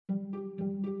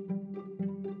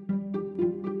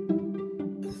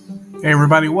Hey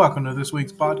everybody, welcome to this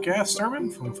week's podcast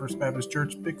sermon from First Baptist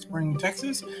Church, Big Spring,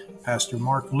 Texas. Pastor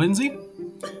Mark Lindsay.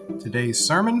 Today's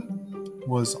sermon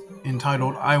was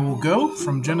entitled, I Will Go,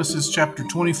 from Genesis chapter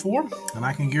 24, and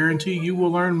I can guarantee you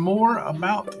will learn more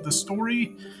about the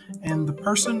story and the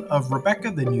person of Rebecca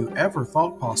than you ever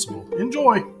thought possible.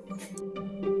 Enjoy!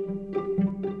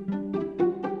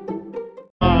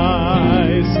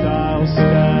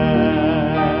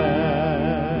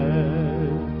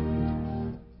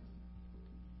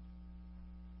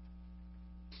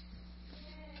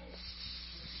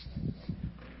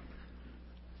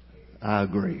 I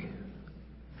agree.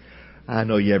 I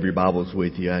know you have your Bibles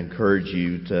with you. I encourage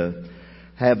you to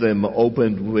have them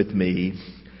opened with me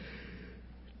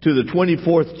to the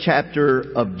 24th chapter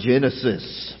of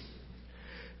Genesis.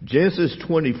 Genesis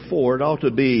 24, it ought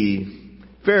to be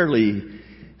fairly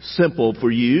simple for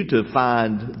you to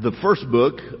find the first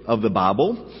book of the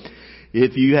Bible.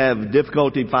 If you have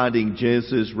difficulty finding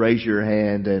Genesis, raise your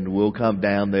hand and we'll come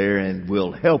down there and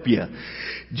we'll help you.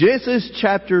 Genesis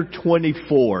chapter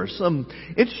 24. Some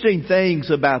interesting things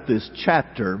about this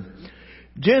chapter.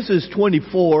 Genesis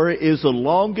 24 is the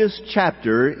longest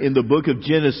chapter in the book of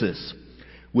Genesis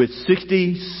with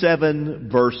 67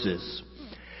 verses.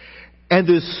 And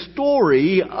the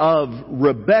story of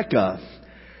Rebecca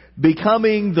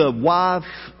becoming the wife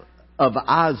of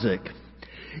Isaac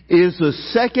is the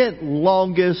second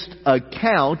longest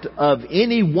account of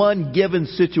any one given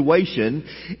situation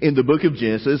in the book of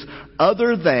Genesis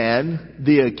other than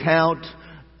the account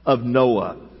of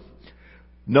Noah.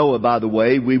 Noah, by the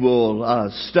way, we will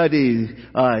study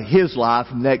his life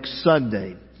next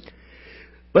Sunday.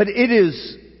 But it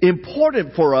is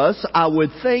important for us, I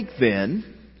would think then,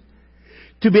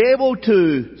 to be able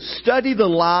to study the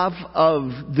life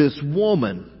of this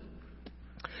woman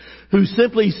who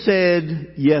simply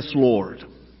said, yes, Lord.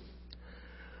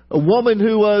 A woman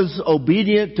who was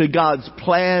obedient to God's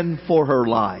plan for her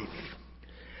life.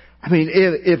 I mean,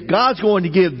 if God's going to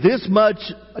give this much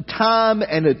time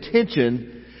and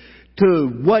attention to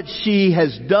what she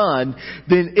has done,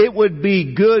 then it would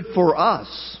be good for us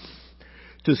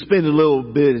to spend a little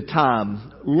bit of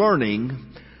time learning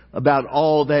about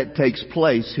all that takes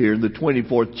place here in the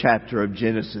 24th chapter of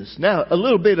Genesis. Now, a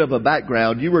little bit of a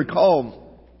background. You recall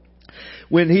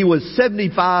when he was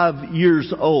 75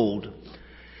 years old,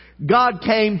 God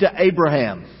came to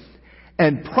Abraham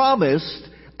and promised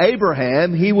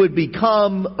Abraham he would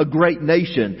become a great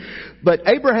nation. But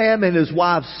Abraham and his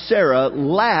wife Sarah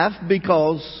laughed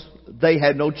because they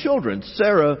had no children.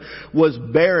 Sarah was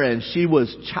barren. She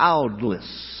was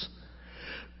childless.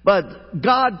 But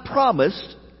God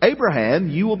promised Abraham,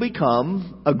 you will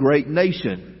become a great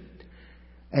nation.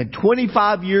 And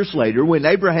 25 years later, when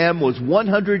Abraham was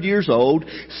 100 years old,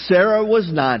 Sarah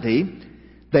was 90,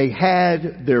 they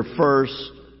had their first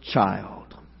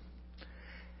child.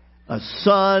 A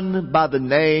son by the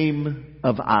name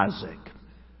of Isaac.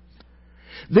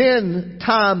 Then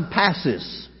time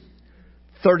passes,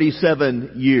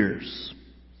 37 years.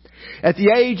 At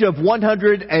the age of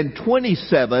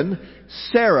 127,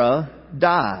 Sarah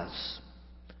dies.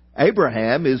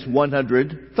 Abraham is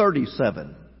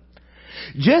 137.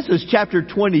 Genesis chapter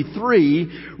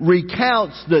 23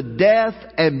 recounts the death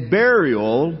and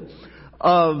burial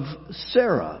of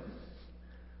Sarah.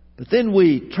 But then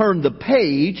we turn the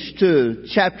page to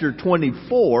chapter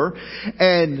 24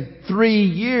 and 3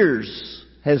 years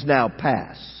has now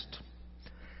passed.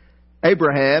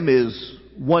 Abraham is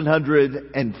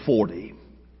 140.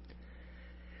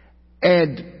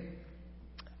 And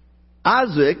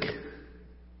Isaac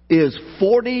is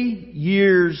 40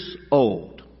 years old.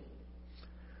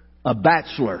 A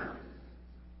bachelor.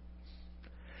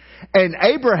 And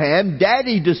Abraham,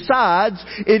 Daddy, decides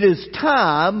it is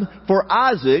time for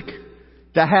Isaac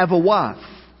to have a wife.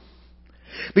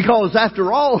 Because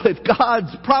after all, if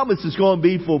God's promise is going to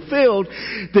be fulfilled,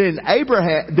 then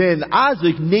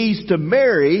Isaac needs to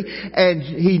marry and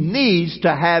he needs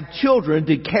to have children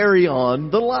to carry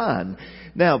on the line.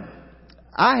 Now,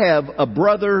 I have a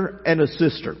brother and a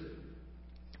sister,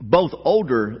 both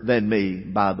older than me,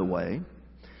 by the way.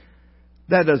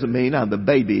 That doesn't mean I'm the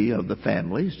baby of the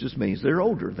family. It just means they're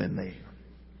older than me.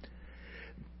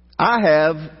 I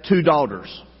have 2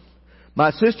 daughters.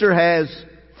 My sister has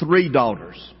 3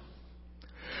 daughters.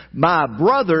 My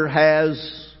brother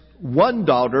has 1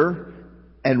 daughter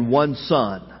and 1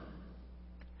 son.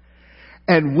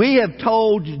 And we have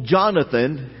told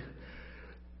Jonathan,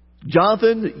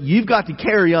 you've got to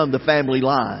carry on the family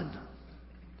line.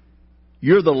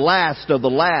 You're the last of the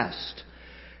last.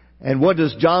 And what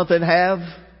does Jonathan have?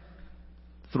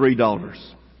 3 daughters.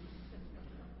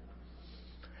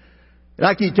 And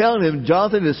I keep telling him,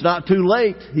 Jonathan, it's not too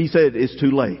late. He said, it's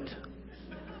too late.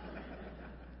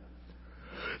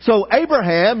 So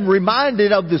Abraham,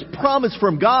 reminded of this promise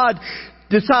from God,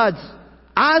 decides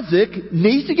Isaac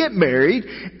needs to get married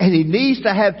and he needs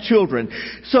to have children.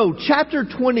 So chapter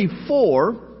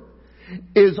 24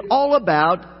 is all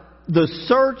about the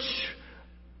search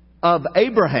of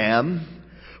Abraham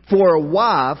for a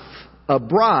wife, a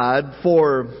bride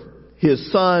for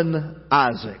his son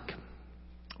Isaac.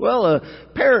 Well,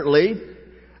 apparently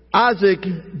Isaac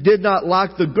did not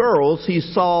like the girls he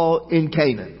saw in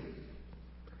Canaan.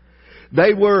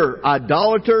 They were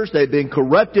idolaters. They'd been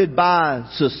corrupted by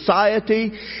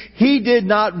society. He did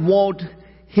not want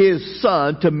his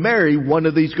son to marry one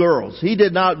of these girls. He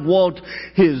did not want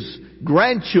his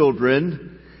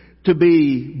grandchildren to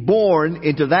be born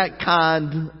into that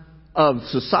kind of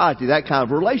society, that kind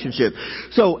of relationship.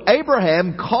 So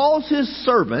Abraham calls his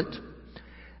servant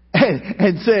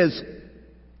and says,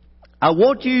 I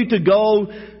want you to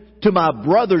go to my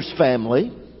brother's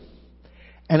family,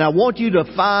 and I want you to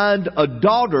find a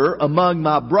daughter among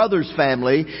my brother's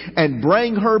family and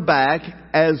bring her back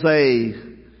as a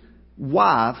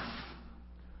wife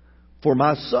for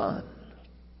my son.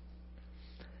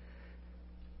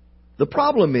 The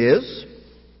problem is,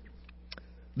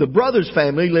 the brother's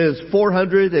family lives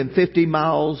 450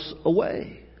 miles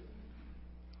away.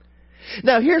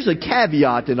 Now here's a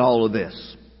caveat in all of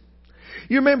this.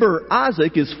 You remember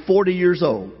Isaac is 40 years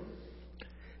old.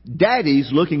 Daddy's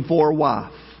looking for a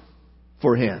wife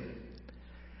for him.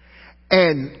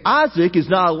 And Isaac is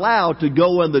not allowed to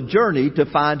go on the journey to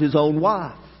find his own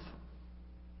wife.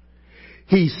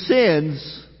 He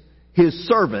sends his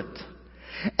servant.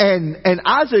 And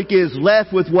Isaac is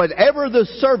left with whatever the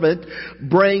servant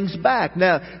brings back.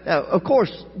 Now, of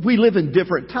course, we live in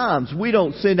different times. We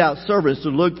don't send out servants to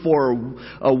look for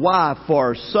a wife for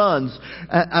our sons.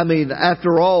 I mean,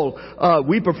 after all,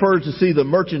 we prefer to see the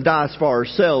merchandise for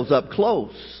ourselves up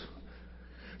close,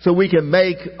 so we can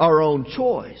make our own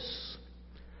choice.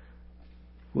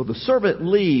 Well, the servant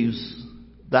leaves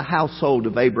the household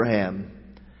of Abraham,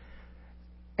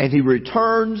 and he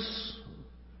returns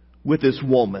with this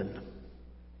woman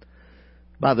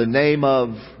by the name of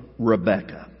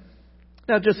Rebekah.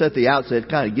 Now, just at the outset,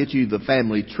 kind of get you the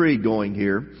family tree going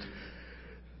here.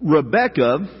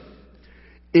 Rebekah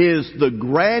is the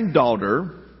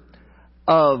granddaughter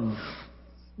of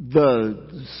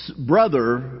the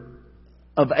brother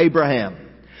of Abraham.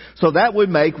 So that would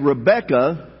make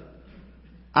Rebekah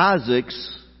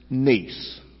Isaac's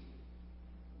niece.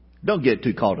 Don't get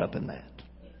too caught up in that.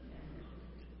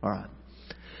 All right.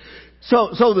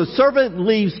 So the servant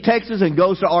leaves Texas and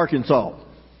goes to Arkansas.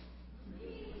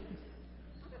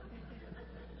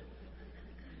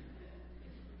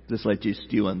 Just let you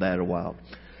stew on that a while.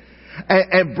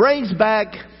 And brings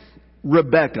back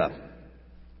Rebekah.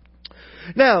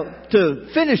 Now, to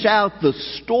finish out the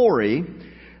story,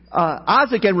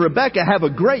 Isaac and Rebekah have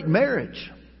a great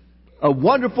marriage. A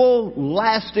wonderful,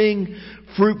 lasting,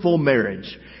 fruitful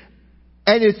marriage.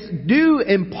 And it's due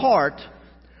in part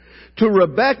to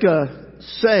Rebekah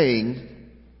saying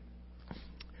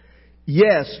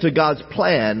yes to God's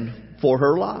plan for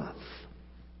her life.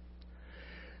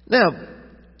 Now,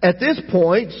 at this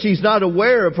point, she's not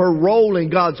aware of her role in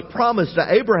God's promise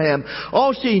to Abraham.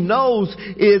 All she knows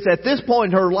is at this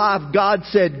point in her life, God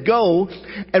said go,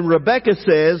 and Rebekah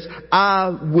says,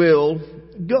 I will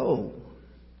go.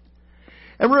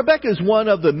 And Rebekah is one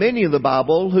of the many in the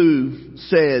Bible who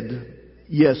said,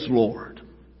 yes, Lord.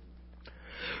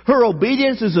 Her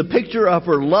obedience is a picture of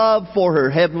her love for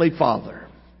her Heavenly Father.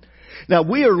 Now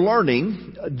we are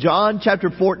learning John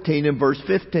chapter 14 and verse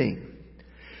 15.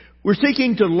 We're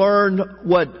seeking to learn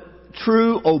what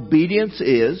true obedience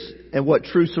is and what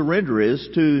true surrender is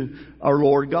to our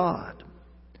Lord God.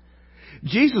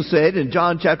 Jesus said in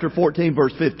John chapter 14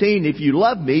 verse 15, if you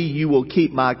love me, you will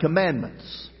keep my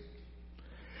commandments.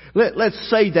 Let's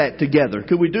say that together.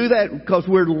 Could we do that? Because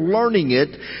we're learning it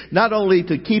not only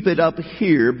to keep it up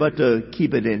here, but to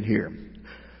keep it in here.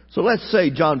 So let's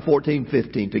say John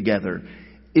 14:15 together.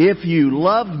 If you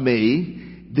love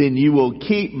me, then you will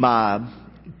keep my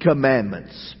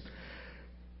commandments.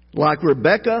 Like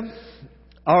Rebekah,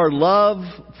 our love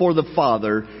for the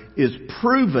Father is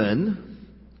proven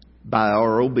by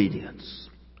our obedience.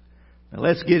 Now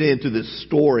let's get into this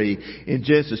story in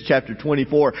Genesis chapter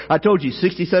 24. I told you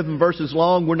 67 verses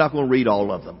long. We're not going to read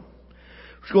all of them.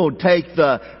 We're going to take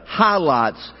the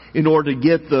highlights in order to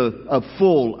get a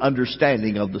full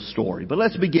understanding of the story. But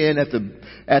let's begin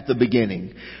at the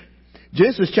beginning.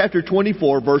 Genesis chapter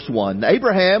 24 verse 1.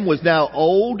 Abraham was now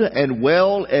old and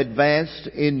well advanced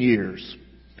in years.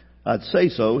 I'd say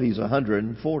so. He's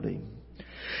 140.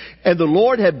 and the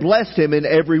Lord had blessed him in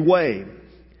every way.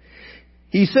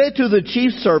 He said to the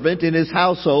chief servant in his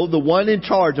household, the one in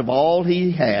charge of all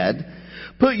he had,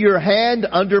 "Put your hand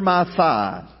under my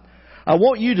thigh. I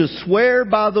want you to swear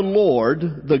by the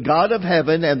Lord, the God of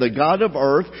heaven and the God of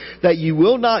earth, that you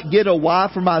will not get a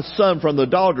wife for my son from the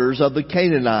daughters of the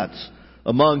Canaanites,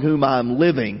 among whom I am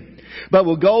living, but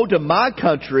will go to my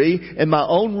country and my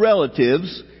own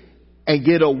relatives and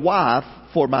get a wife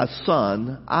for my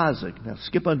son Isaac." Now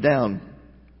skip on down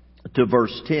to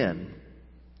verse 10.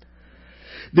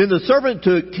 Then the servant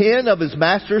took 10 of his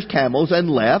master's camels and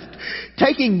left,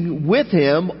 taking with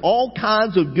him all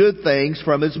kinds of good things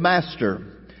from his master.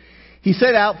 He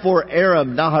set out for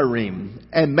Aram Naharaim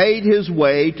and made his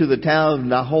way to the town of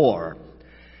Nahor.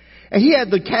 And he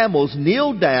had the camels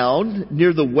kneel down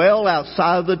near the well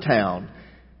outside of the town.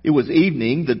 It was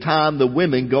evening, the time the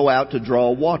women go out to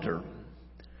draw water.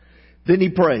 Then he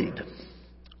prayed,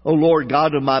 "O Lord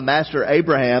God of my master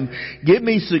Abraham, give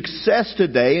me success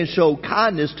today and show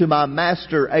kindness to my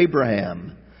master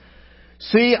Abraham.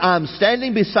 See, I'm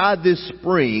standing beside this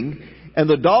spring, and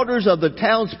the daughters of the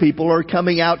townspeople are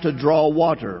coming out to draw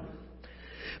water.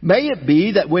 May it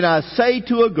be that when I say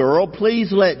to a girl,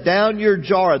 'Please let down your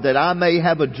jar that I may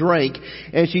have a drink,'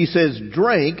 and she says,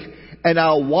 'Drink, and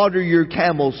I'll water your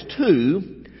camels too,'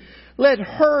 let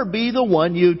her be the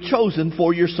one you've chosen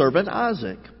for your servant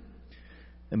Isaac.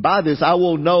 And by this I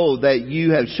will know that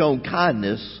you have shown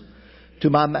kindness to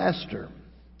my master."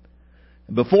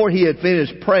 Before he had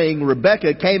finished praying,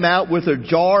 Rebekah came out with her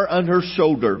jar on her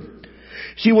shoulder.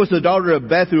 She was the daughter of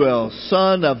Bethuel,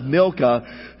 son of Milcah,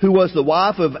 who was the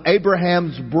wife of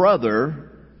Abraham's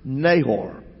brother,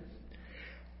 Nahor.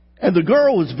 And the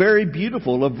girl was very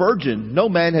beautiful, a virgin. No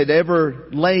man had ever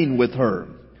lain with her.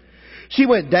 She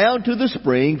went down to the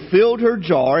spring, filled her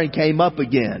jar, and came up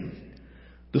again.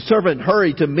 The servant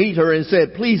hurried to meet her and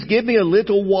said, "Please give me a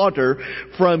little water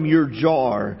from your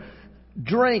jar."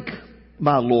 "Drink,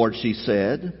 my lord," she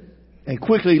said, and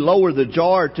quickly lowered the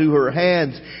jar to her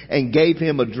hands and gave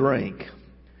him a drink.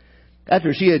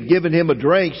 After she had given him a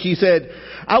drink, she said,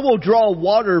 "I will draw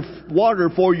water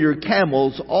for your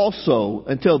camels also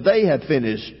until they have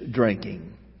finished drinking."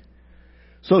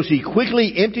 So she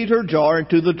quickly emptied her jar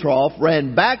into the trough,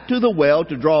 ran back to the well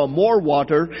to draw more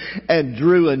water, and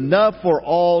drew enough for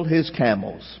all his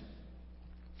camels.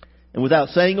 And without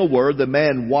saying a word, the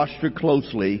man watched her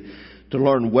closely to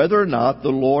learn whether or not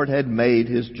the Lord had made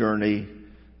his journey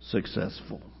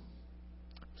successful.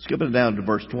 Skipping down to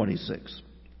verse 26.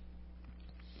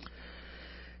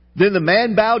 Then the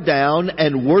man bowed down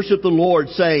and worshipped the Lord,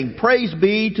 saying, "Praise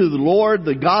be to the Lord,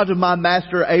 the God of my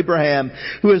master Abraham,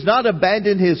 who has not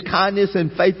abandoned his kindness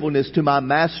and faithfulness to my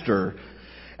master.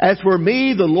 As for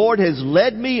me, the Lord has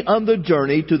led me on the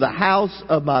journey to the house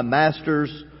of my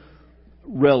master's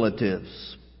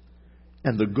relatives."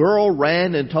 And the girl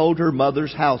ran and told her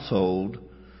mother's household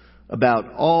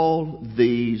about all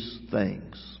these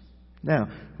things. Now,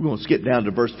 we're going to skip down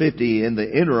to verse 50. In the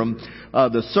interim,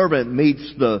 the servant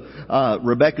meets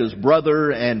Rebekah's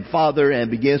brother and father and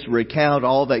begins to recount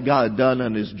all that God had done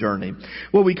on his journey.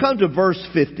 Well, we come to verse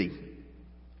 50.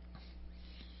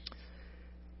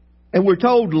 And we're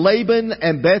told Laban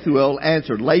and Bethuel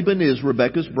answered. Laban is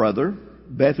Rebekah's brother.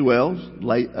 Bethuel's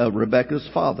Rebekah's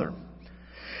father.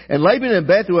 And Laban and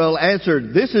Bethuel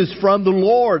answered, "This is from the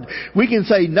Lord. We can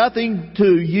say nothing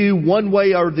to you one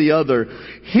way or the other.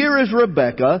 Here is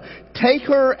Rebekah. Take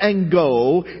her and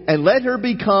go, and let her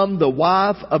become the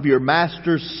wife of your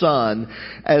master's son,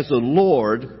 as the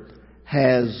Lord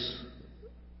has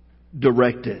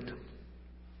directed."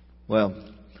 Well,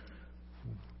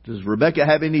 does Rebekah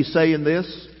have any say in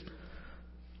this?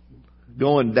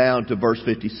 Going down to verse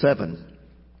 57.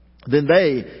 Then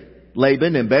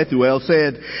Laban and Bethuel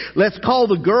said, "Let's call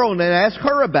the girl and ask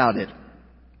her about it."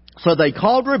 So they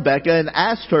called Rebekah and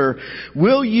asked her,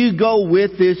 "Will you go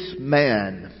with this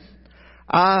man?"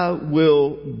 "I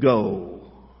will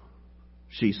go,"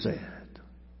 she said.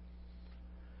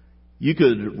 You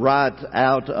could write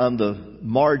out on the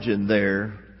margin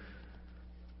there,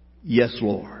 "Yes,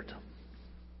 Lord.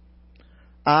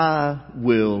 I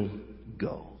will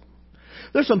go."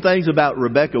 There's some things about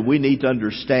Rebekah we need to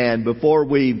understand before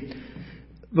we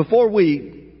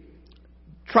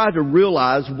try to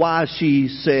realize why she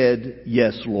said,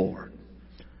 "Yes, Lord."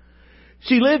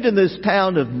 She lived in this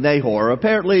town of Nahor.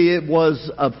 Apparently it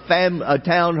was a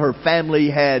town her family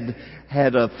had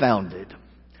founded.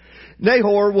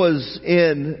 Nahor was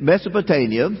in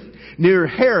Mesopotamia, near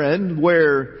Haran,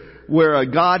 where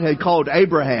God had called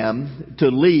Abraham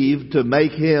to leave to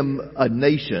make him a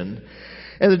nation.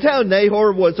 And the town of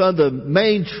Nahor was on the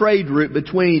main trade route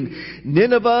between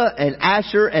Nineveh and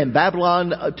Asher and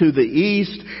Babylon to the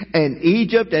east, and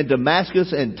Egypt and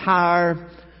Damascus and Tyre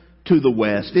to the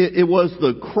west. It was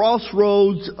the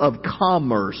crossroads of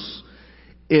commerce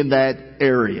in that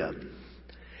area.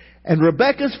 And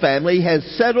Rebekah's family has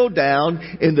settled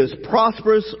down in this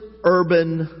prosperous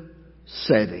urban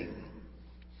setting.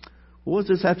 What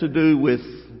does this have to do with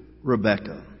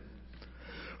Rebekah?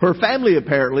 Her family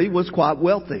apparently was quite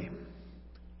wealthy,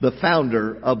 the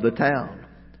founder of the town.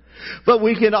 But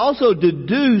we can also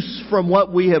deduce from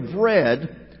what we have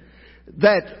read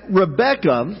that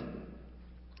Rebekah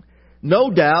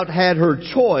no doubt had her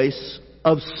choice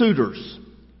of suitors.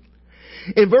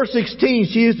 In verse 16,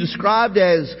 she is described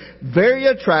as very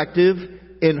attractive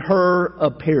in her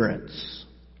appearance.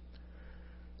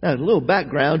 Now, a little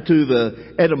background to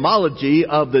the etymology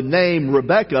of the name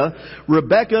Rebekah.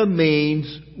 Rebekah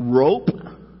means rope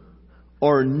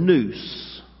or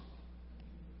noose.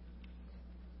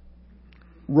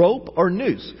 Rope or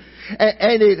noose.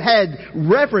 And it had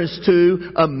reference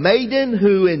to a maiden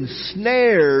who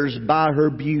ensnares by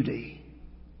her beauty.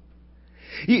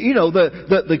 You know,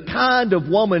 the kind of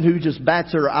woman who just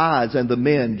bats her eyes and the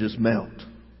men just melt.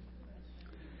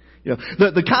 You know,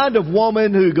 the kind of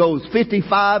woman who goes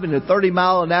 55 and a 30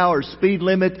 mile an hour speed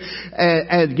limit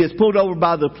and gets pulled over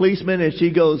by the policeman and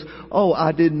she goes, "Oh,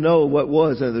 I didn't know what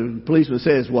was." And the policeman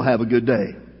says, "Well, have a good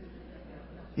day."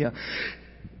 Yeah.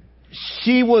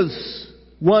 She was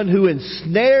one who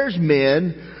ensnares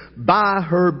men by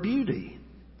her beauty.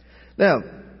 Now,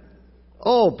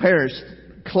 all parents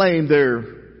claim their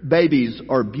babies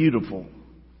are beautiful.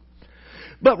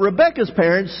 But Rebekah's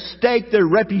parents staked their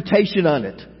reputation on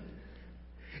it.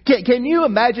 Can you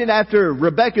imagine after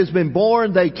Rebekah's been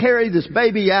born, they carry this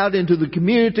baby out into the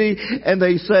community and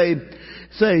they say,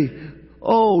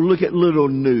 "Oh, look at little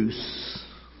Noose.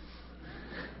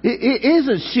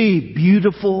 Isn't she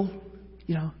beautiful?"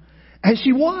 You know, and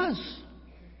she was.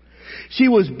 She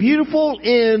was beautiful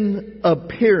in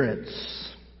appearance.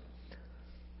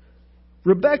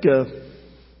 Rebekah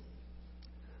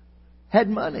had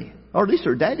money, or at least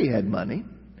her daddy had money.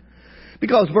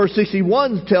 Because verse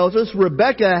 61 tells us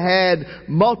Rebekah had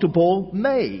multiple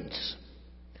maids.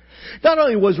 Not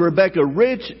only was Rebekah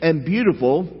rich and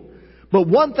beautiful, but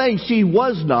one thing she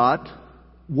was not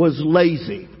was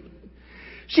lazy.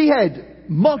 She had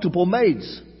multiple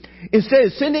maids. Instead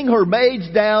of sending her maids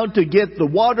down to get the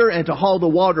water and to haul the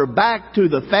water back to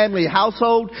the family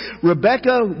household,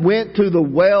 Rebekah went to the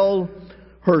well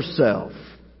herself.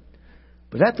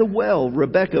 But at the well,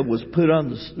 Rebekah was put on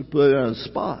the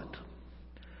spot.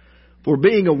 For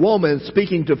being a woman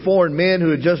speaking to foreign men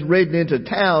who had just ridden into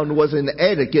town was an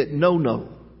etiquette no-no.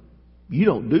 You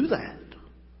don't do that.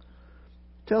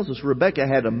 It tells us Rebekah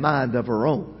had a mind of her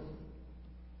own.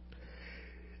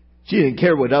 She didn't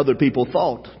care what other people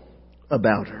thought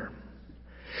about her.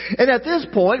 And at this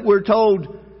point, we're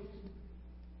told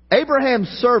Abraham's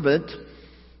servant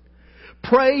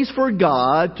prays for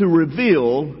God to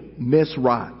reveal Miss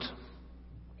Right.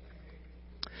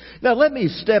 Now let me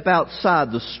step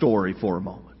outside the story for a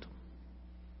moment.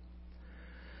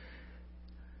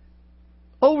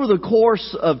 Over the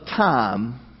course of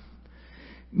time,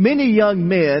 many young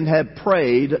men have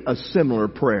prayed a similar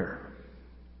prayer.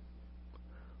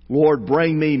 "Lord,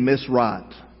 bring me Miss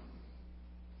Right,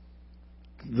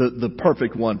 the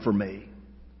perfect one for me."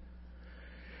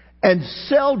 And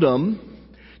seldom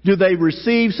do they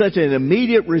receive such an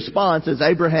immediate response as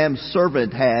Abraham's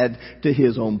servant had to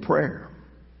his own prayer.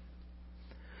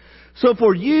 So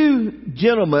for you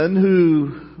gentlemen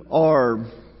who are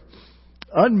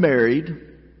unmarried,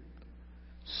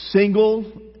 single,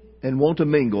 and want to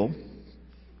mingle,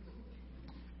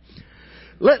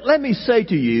 let me say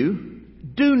to you,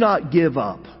 do not give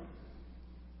up.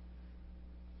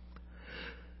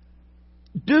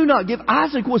 Do not give.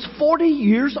 Isaac was 40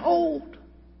 years old.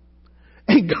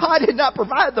 And God had not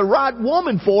provided the right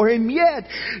woman for him yet.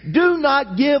 Do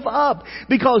not give up,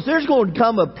 because there's going to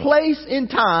come a place in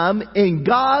time in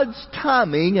God's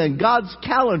timing and God's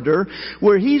calendar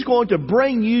where He's going to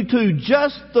bring you to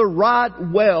just the right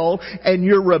well, and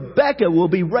your Rebekah will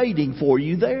be waiting for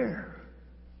you there.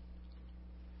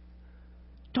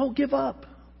 Don't give up.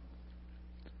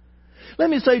 Let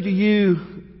me say to you,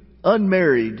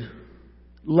 unmarried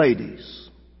ladies,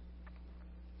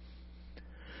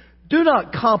 do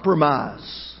not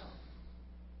compromise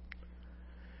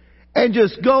and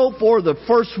just go for the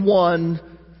first one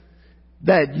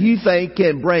that you think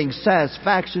can bring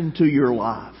satisfaction to your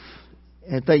life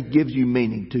and think gives you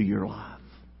meaning to your life.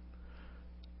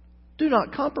 Do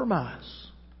not compromise.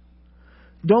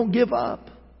 Don't give up.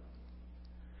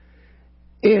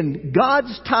 in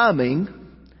God's timing,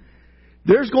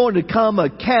 there's going to come a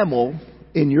camel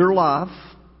in your life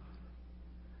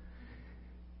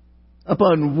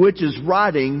upon which is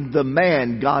riding the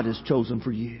man God has chosen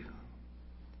for you.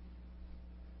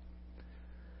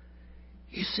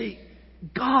 You see,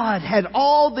 God had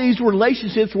all these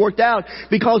relationships worked out,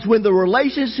 because when the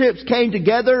relationships came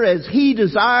together as He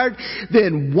desired,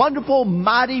 then wonderful,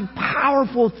 mighty,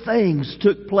 powerful things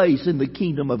took place in the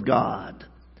kingdom of God.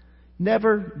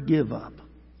 Never give up.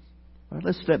 All right,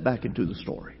 let's step back into the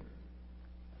story.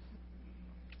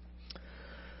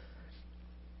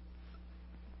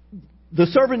 The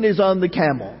servant is on the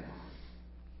camel,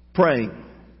 praying.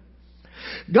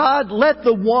 God, let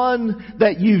the one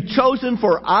that you've chosen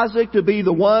for Isaac to be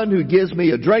the one who gives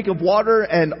me a drink of water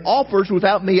and offers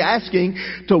without me asking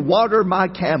to water my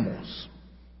camels.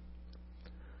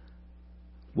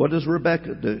 What does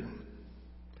Rebekah do?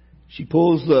 She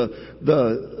pulls the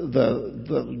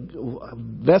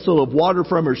vessel of water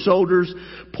from her shoulders,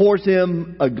 pours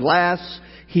him a glass.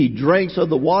 He drinks of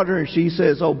the water, and she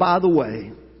says, oh, by the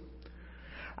way,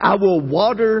 I will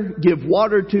give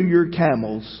water to your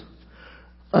camels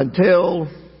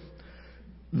until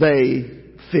they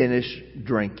finish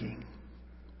drinking.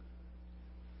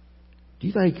 Do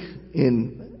you think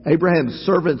in Abraham's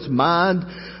servant's mind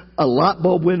a light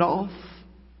bulb went off?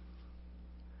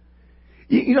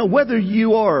 You know, whether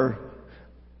you are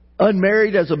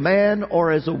unmarried as a man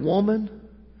or as a woman,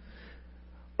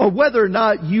 or whether or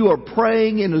not you are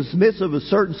praying in the midst of a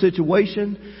certain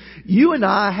situation, you and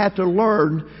I have to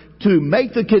learn to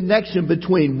make the connection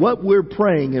between what we're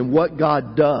praying and what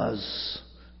God does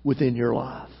within your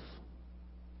life.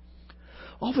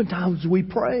 Oftentimes we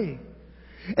pray,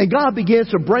 and God begins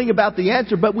to bring about the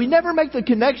answer, but we never make the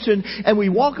connection, and we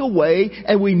walk away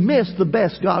and we miss the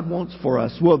best God wants for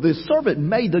us. Well, this servant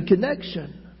made the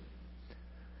connection.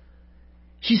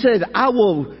 She said, I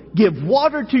will give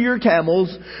water to your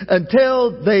camels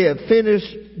until they have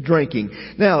finished drinking.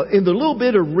 Now, in the little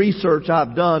bit of research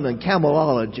I've done on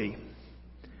camelology,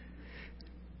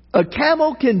 a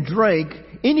camel can drink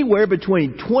anywhere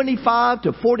between 25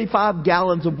 to 45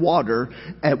 gallons of water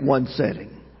at one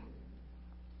setting.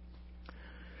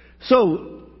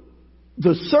 So,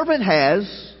 the servant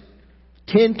has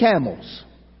 10 camels.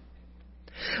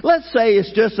 Let's say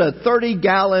it's just a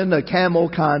 30-gallon a camel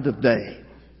kind of day.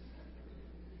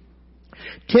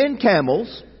 10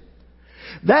 camels.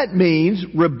 That means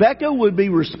Rebekah would be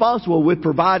responsible with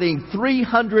providing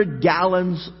 300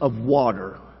 gallons of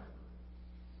water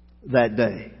that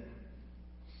day.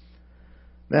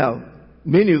 Now,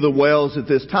 many of the wells at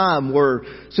this time were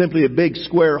simply a big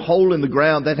square hole in the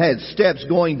ground that had steps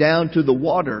going down to the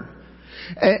water.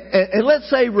 And let's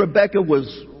say Rebekah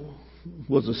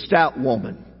was a stout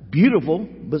woman. Beautiful,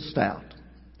 but stout.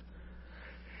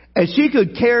 And she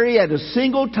could carry at a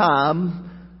single time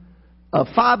a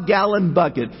 5-gallon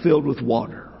bucket filled with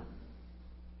water.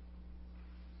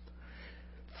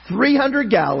 300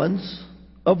 gallons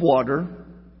of water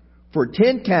for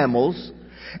 10 camels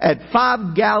at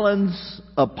 5 gallons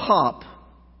a pop.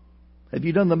 Have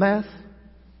you done the math?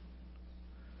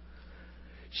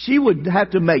 She would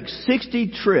have to make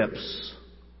 60 trips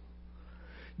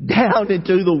down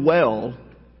into the well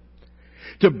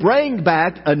to bring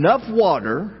back enough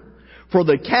water for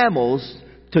the camels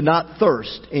to not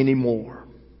thirst anymore.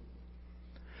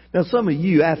 Now, some of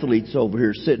you athletes over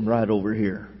here, sitting right over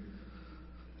here,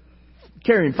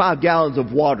 carrying 5 gallons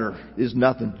of water is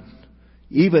nothing,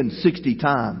 even 60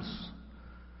 times.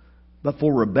 But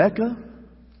for Rebekah,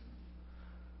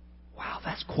 wow,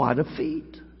 that's quite a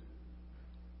feat.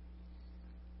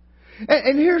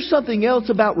 And here's something else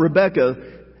about Rebekah,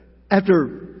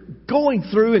 after going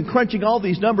through and crunching all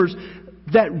these numbers,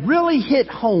 that really hit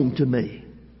home to me.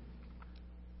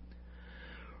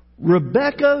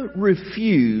 Rebekah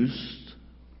refused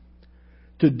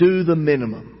to do the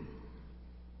minimum.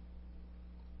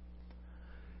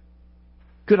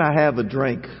 Could I have a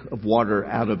drink of water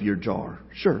out of your jar?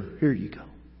 Sure, here you go.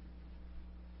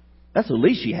 That's the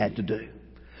least she had to do.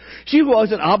 She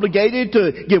wasn't obligated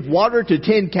to give water to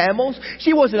 10 camels.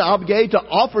 She wasn't obligated to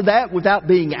offer that without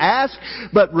being asked.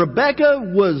 But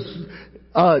Rebekah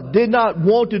did not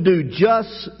want to do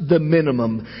just the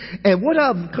minimum. And what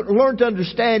I've learned to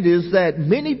understand is that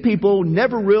many people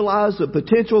never realize the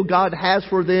potential God has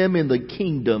for them in the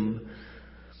kingdom,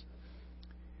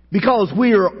 because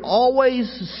we are always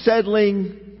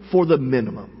settling for the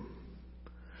minimum.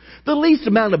 The least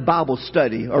amount of Bible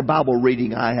study or Bible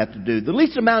reading I have to do, the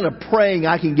least amount of praying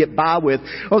I can get by with,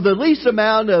 or the least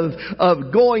amount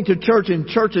of going to church and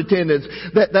church attendance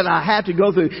that I have to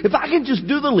go through, if I can just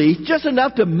do the least, just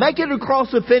enough to make it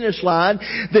across the finish line,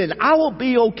 then I will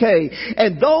be okay.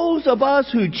 And those of us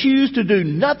who choose to do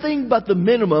nothing but the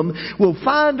minimum will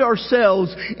find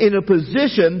ourselves in a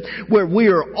position where we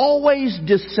are always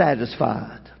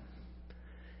dissatisfied.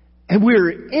 And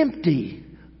we're empty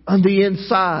on the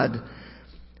inside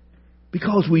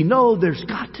because we know there's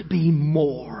got to be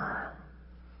more.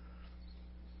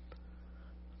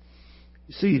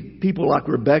 You see, people like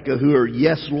Rebecca who are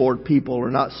yes, Lord people are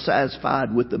not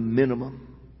satisfied with the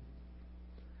minimum.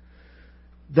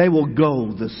 They will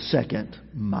go the second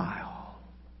mile.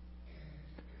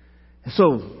 And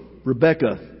so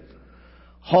Rebecca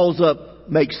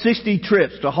makes 60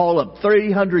 trips to haul up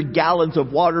 300 gallons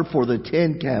of water for the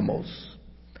 10 camels.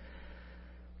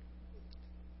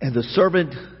 And the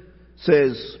servant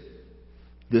says,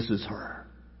 this is her.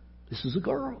 This is a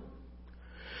girl.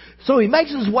 So he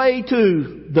makes his way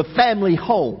to the family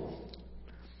home,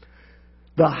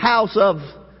 the house of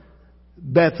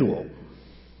Bethuel.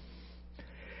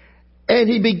 And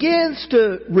he begins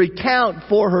to recount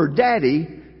for her daddy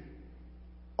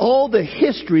all the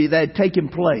history that had taken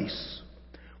place.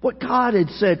 What God had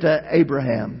said to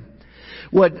Abraham.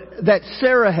 That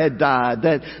Sarah had died,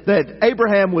 that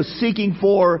Abraham was seeking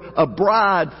for a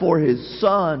bride for his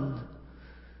son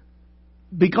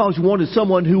because he wanted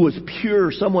someone who was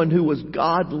pure, someone who was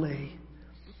godly.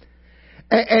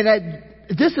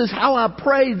 This is how I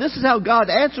prayed. This is how God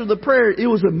answered the prayer. It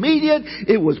was immediate.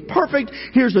 It was perfect.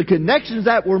 Here's the connections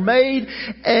that were made.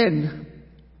 And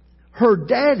her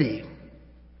daddy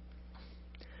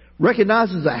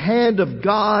recognizes the hand of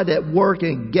God at work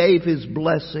and gave his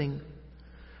blessing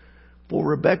for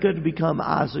Rebekah to become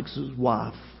Isaac's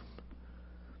wife.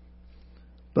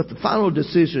 But the final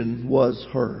decision was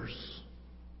hers.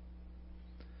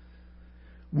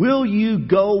 Will you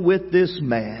go with this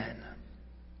man?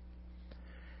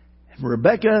 And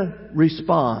Rebekah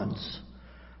responds,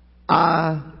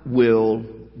 I will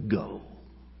go.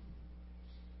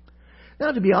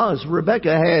 Now, to be honest,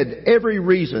 Rebekah had every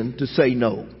reason to say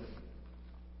no.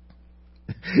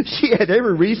 She had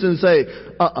every reason to say,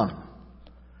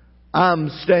 I'm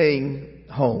staying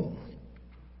home.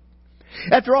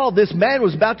 After all, this man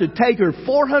was about to take her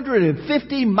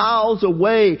 450 miles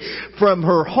away from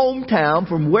her hometown,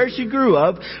 from where she grew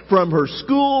up, from her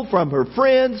school, from her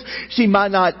friends. She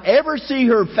might not ever see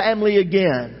her family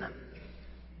again.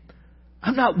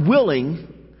 I'm not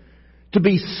willing to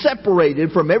be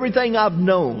separated from everything I've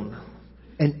known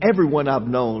and everyone I've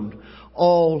known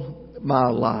all my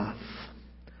life.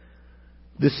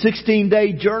 The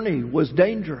 16-day journey was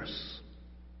dangerous.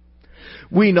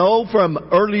 We know from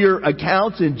earlier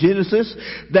accounts in Genesis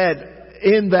that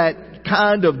in that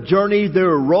kind of journey there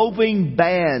were roving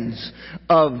bands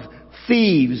of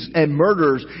thieves and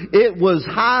murderers. It was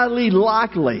highly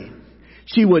likely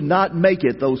she would not make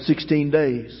it those 16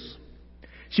 days.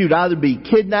 She would either be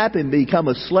kidnapped and become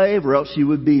a slave, or else she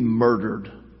would be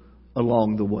murdered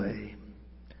along the way.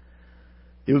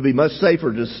 It would be much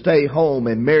safer to stay home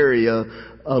and marry a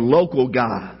local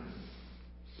guy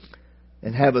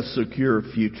and have a secure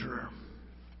future.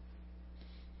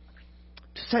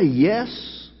 To say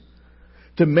yes,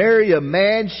 to marry a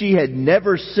man she had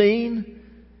never seen,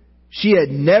 she had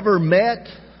never met,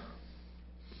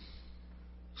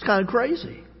 it's kind of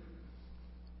crazy.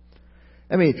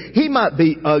 I mean, he might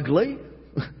be ugly,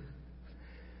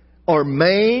 or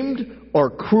maimed, or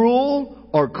cruel,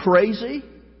 or crazy.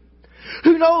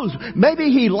 Who knows?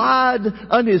 Maybe he lied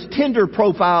on his Tinder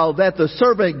profile that the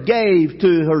servant gave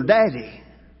to her daddy.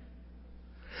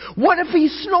 What if he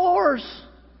snores?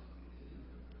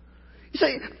 You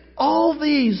see, all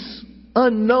these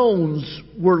unknowns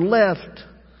were left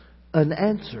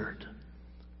unanswered.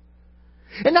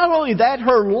 And not only that,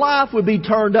 her life would be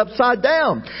turned upside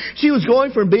down. She was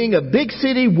going from being a big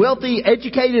city, wealthy,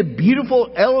 educated,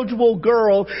 beautiful, eligible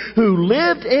girl who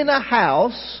lived in a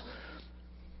house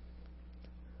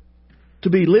to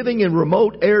be living in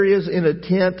remote areas in a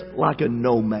tent like a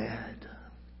nomad.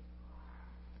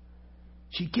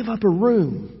 She'd give up her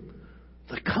room,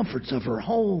 the comforts of her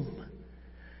home,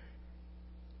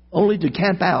 only to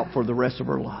camp out for the rest of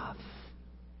her life.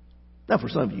 Now, for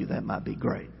some of you, that might be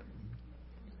great.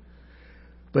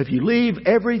 But if you leave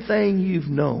everything you've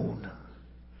known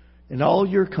and all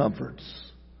your comforts,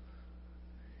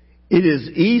 it is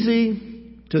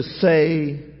easy to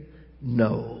say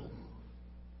no.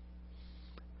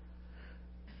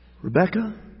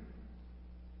 Rebecca,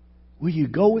 will you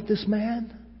go with this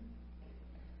man?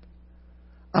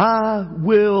 I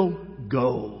will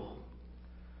go,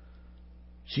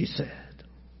 she said.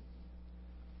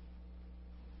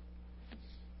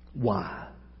 Why?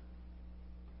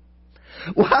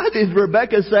 Why did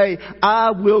Rebekah say,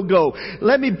 I will go?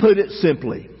 Let me put it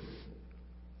simply.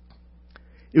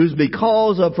 It was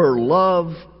because of her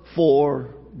love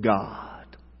for God.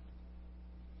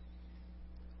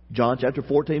 John chapter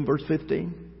 14, verse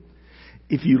 15.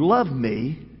 If you love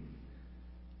me,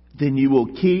 then you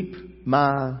will keep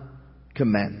my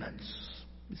commandments.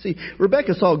 You see,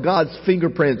 Rebekah saw God's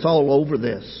fingerprints all over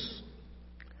this.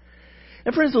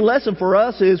 And friends, the lesson for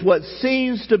us is what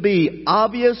seems to be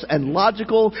obvious and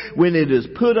logical when it is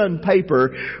put on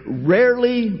paper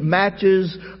rarely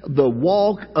matches the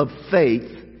walk of faith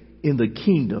in the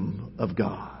kingdom of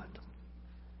God.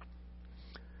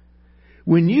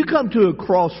 When you come to a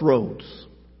crossroads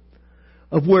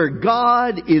of where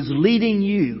God is leading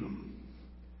you,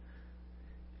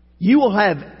 you will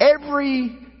have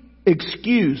every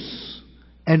excuse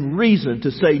and reason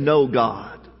to say no,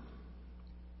 God.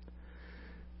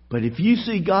 But if you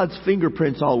see God's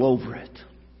fingerprints all over it,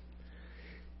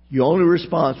 your only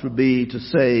response would be to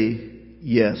say,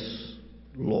 yes,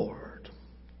 Lord.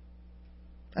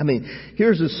 I mean,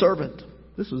 here's his servant.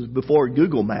 This was before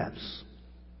Google Maps.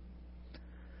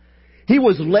 He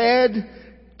was led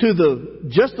to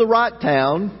just the right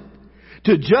town,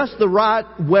 to just the right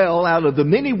well out of the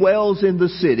many wells in the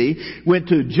city, went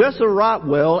to just the right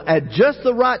well at just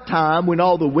the right time when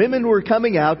all the women were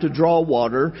coming out to draw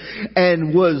water,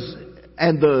 and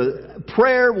the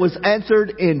prayer was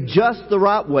answered in just the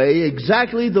right way,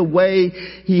 exactly the way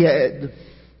he had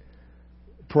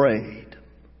prayed.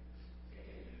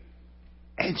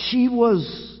 And she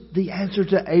was the answer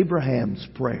to Abraham's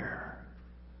prayer,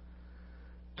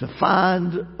 to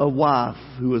find a wife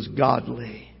who was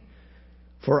godly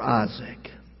for Isaac.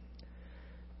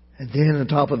 And then on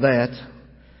top of that,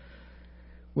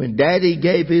 when Daddy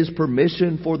gave his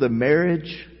permission for the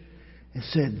marriage and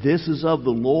said, this is of the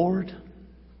Lord,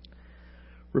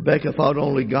 Rebekah thought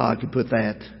only God could put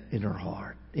that in her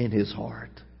heart, in his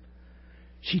heart.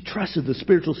 She trusted the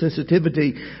spiritual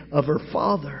sensitivity of her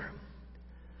father.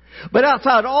 But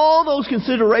outside all those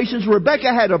considerations,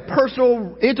 Rebekah had a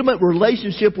personal, intimate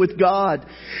relationship with God.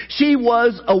 She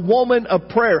was a woman of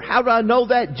prayer. How do I know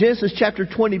that? Genesis chapter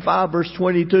 25, verse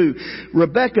 22.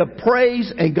 Rebekah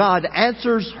prays and God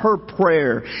answers her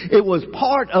prayer. It was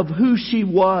part of who she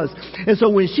was. And so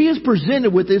when she is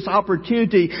presented with this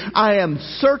opportunity, I am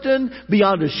certain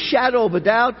beyond a shadow of a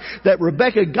doubt that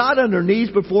Rebekah got on her knees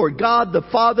before God the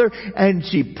Father and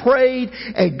she prayed,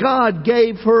 and God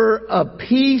gave her a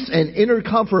peace and inner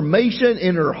confirmation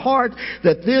in her heart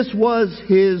that this was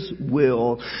His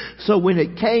will. So when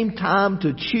it came time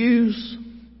to choose,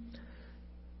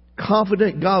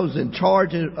 confident God was in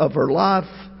charge of her life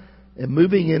and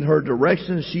moving in her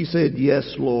direction, she said,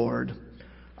 yes, Lord,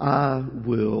 I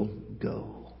will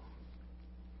go.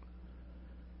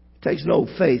 It takes no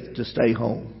faith to stay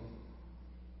home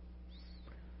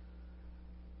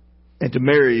and to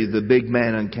marry the big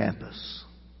man on campus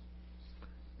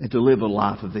and to live a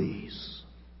life of ease.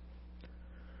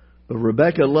 But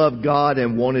Rebekah loved God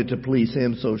and wanted to please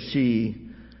Him, so she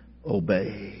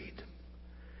obeyed.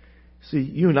 See,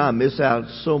 you and I miss out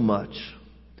so much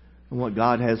on what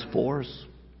God has for us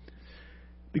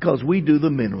because we do the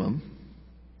minimum,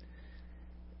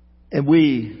 and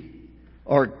we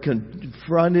are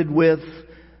confronted with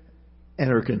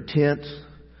and are content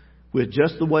with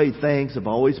just the way things have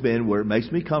always been, where it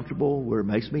makes me comfortable, where it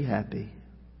makes me happy.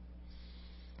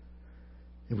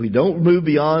 If we don't move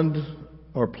beyond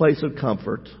our place of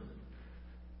comfort,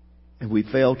 and we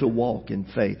fail to walk in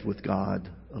faith with God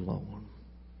alone.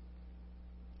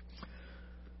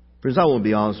 Friends, I want to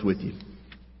be honest with you.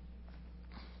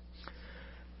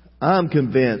 I'm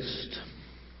convinced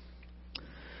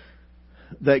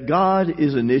that God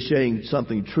is initiating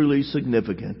something truly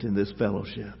significant in this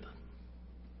fellowship.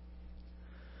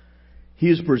 He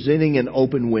is presenting an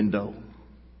open window,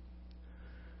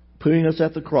 putting us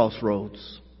at the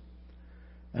crossroads.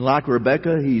 And like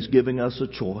Rebekah, He's giving us a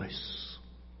choice.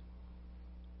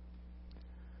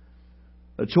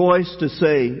 A choice to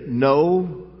say,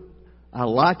 no, I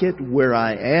like it where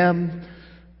I am.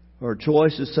 Or a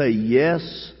choice to say,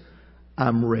 yes,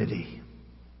 I'm ready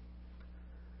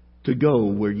to go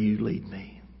where You lead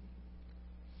me.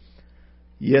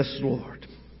 Yes, Lord.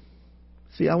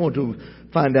 See, I want to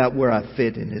find out where I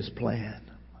fit in His plan.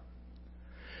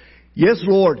 Yes,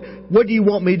 Lord, what do You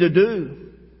want me to do?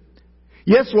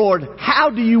 Yes, Lord,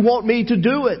 how do You want me to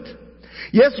do it?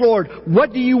 Yes, Lord,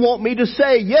 what do You want me to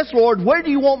say? Yes, Lord, where do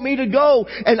You want me to go?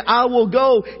 And I will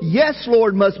go. Yes,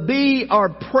 Lord, must be our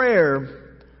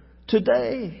prayer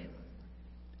today.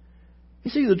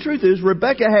 You see, the truth is,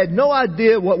 Rebekah had no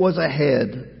idea what was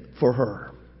ahead for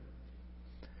her.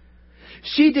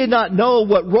 She did not know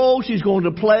what role she's going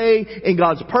to play in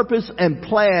God's purpose and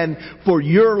plan for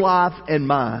your life and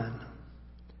mine.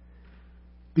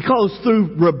 Because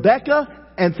through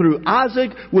Rebekah and through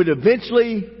Isaac would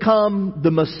eventually come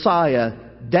the Messiah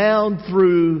down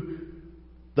through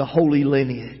the holy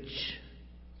lineage.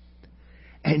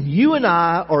 And you and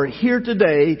I are here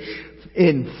today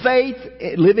in faith,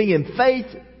 living in faith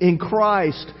in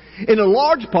Christ, in a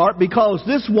large part because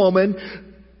this woman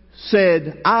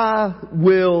said, I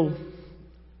will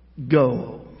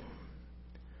go.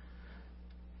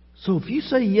 So if you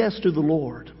say yes to the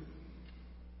Lord,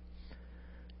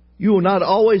 you will not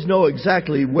always know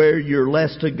exactly where your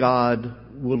yes to God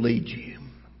will lead you.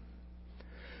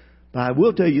 But I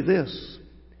will tell you this.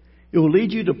 It will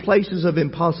lead you to places of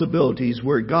impossibilities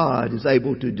where God is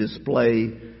able to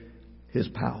display His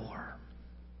power.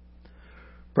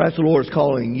 Perhaps the Lord is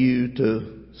calling you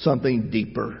to something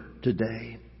deeper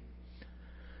today.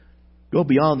 Go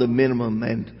beyond the minimum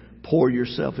and pour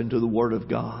yourself into the Word of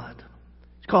God.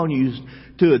 He's calling you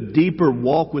to a deeper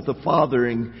walk with the Father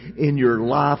in your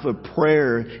life of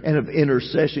prayer and of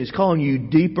intercession. He's calling you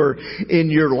deeper in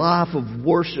your life of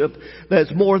worship.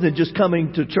 That's more than just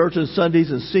coming to church on Sundays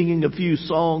and singing a few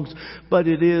songs, but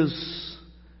it is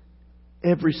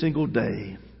every single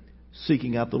day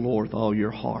seeking out the Lord with all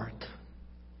your heart.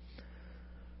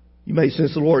 You may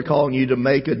sense the Lord calling you to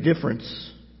make a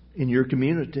difference in your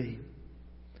community.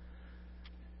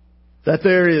 That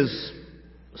there is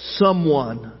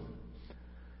someone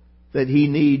that He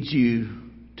needs you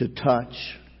to touch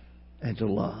and to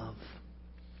love.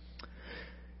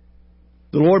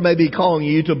 The Lord may be calling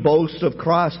you to boast of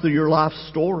Christ through your life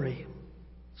story.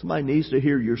 Somebody needs to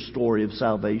hear your story of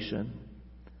salvation.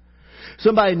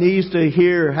 Somebody needs to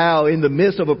hear how in the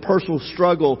midst of a personal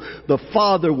struggle, the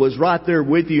Father was right there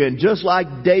with you. And just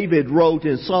like David wrote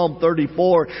in Psalm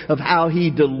 34 of how He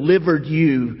delivered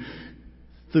you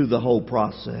through the whole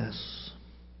process.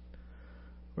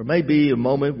 Or maybe a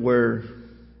moment where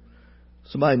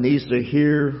somebody needs to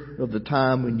hear of the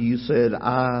time when you said,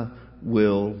 I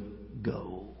will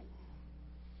go.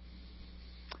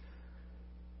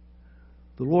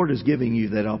 The Lord is giving you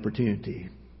that opportunity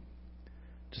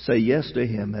to say yes to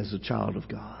Him as a child of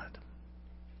God.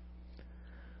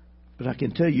 But I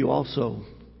can tell you also,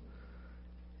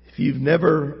 if you've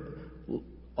never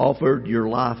offered your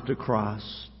life to Christ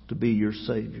to be your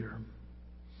Savior,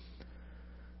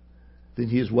 then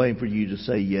He is waiting for you to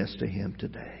say yes to Him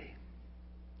today.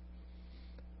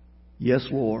 Yes,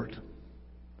 Lord,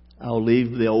 I'll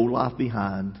leave the old life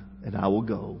behind and I will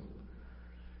go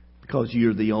because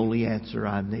You're the only answer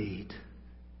I need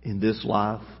in this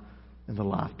life and the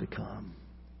life to come.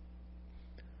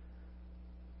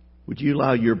 Would you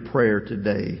allow your prayer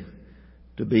today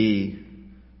to be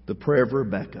the prayer of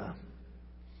Rebekah?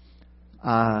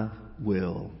 I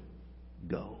will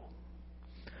go.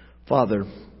 Father,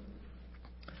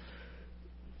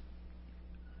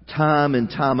 time and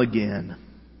time again,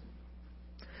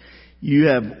 You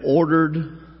have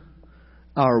ordered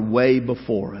our way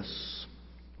before us.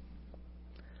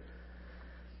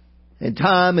 And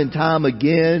time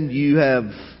again, You have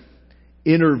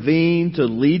intervened to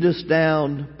lead us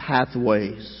down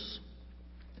pathways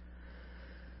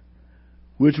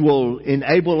which will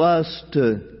enable us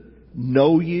to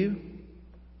know You,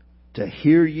 to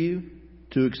hear You,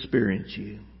 to experience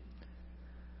You.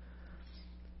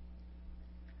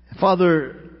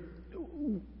 Father,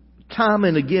 time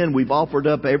and again we've offered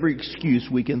up every excuse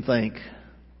we can think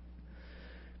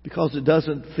because it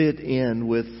doesn't fit in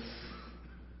with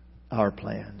our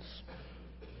plans.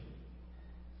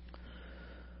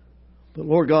 But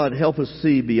Lord God, help us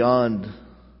see beyond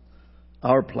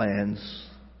our plans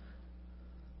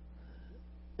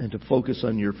and to focus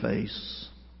on Your face.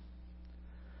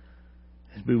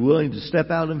 And be willing to step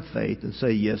out in faith and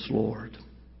say, yes, Lord,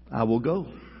 I will go.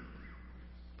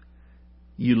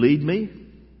 You lead me,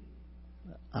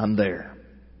 I'm there.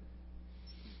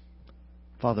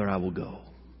 Father, I will go.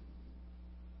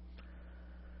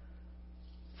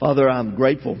 Father, I'm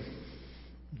grateful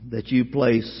that You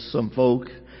place some folk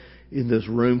in this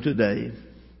room today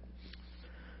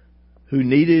who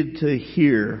needed to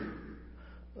hear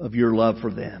of Your love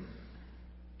for them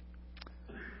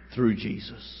through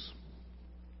Jesus.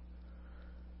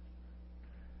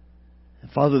 And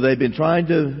Father, they've been trying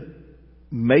to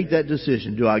make that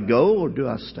decision. Do I go or do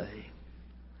I stay?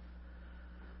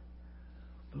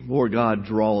 But Lord God,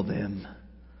 draw them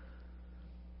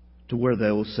to where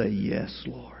they will say, yes,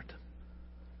 Lord.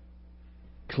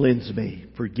 Cleanse me.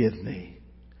 Forgive me.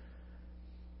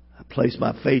 I place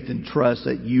my faith and trust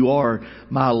that you are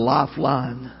my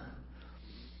lifeline.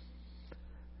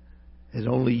 And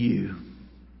only you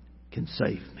can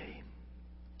save me.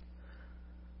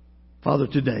 Father,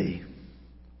 today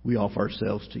we offer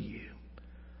ourselves to you.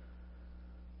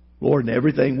 Lord, in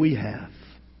everything we have,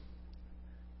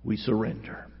 we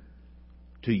surrender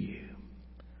to you.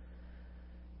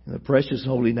 In the precious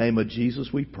holy name of Jesus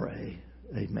we pray.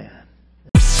 Amen.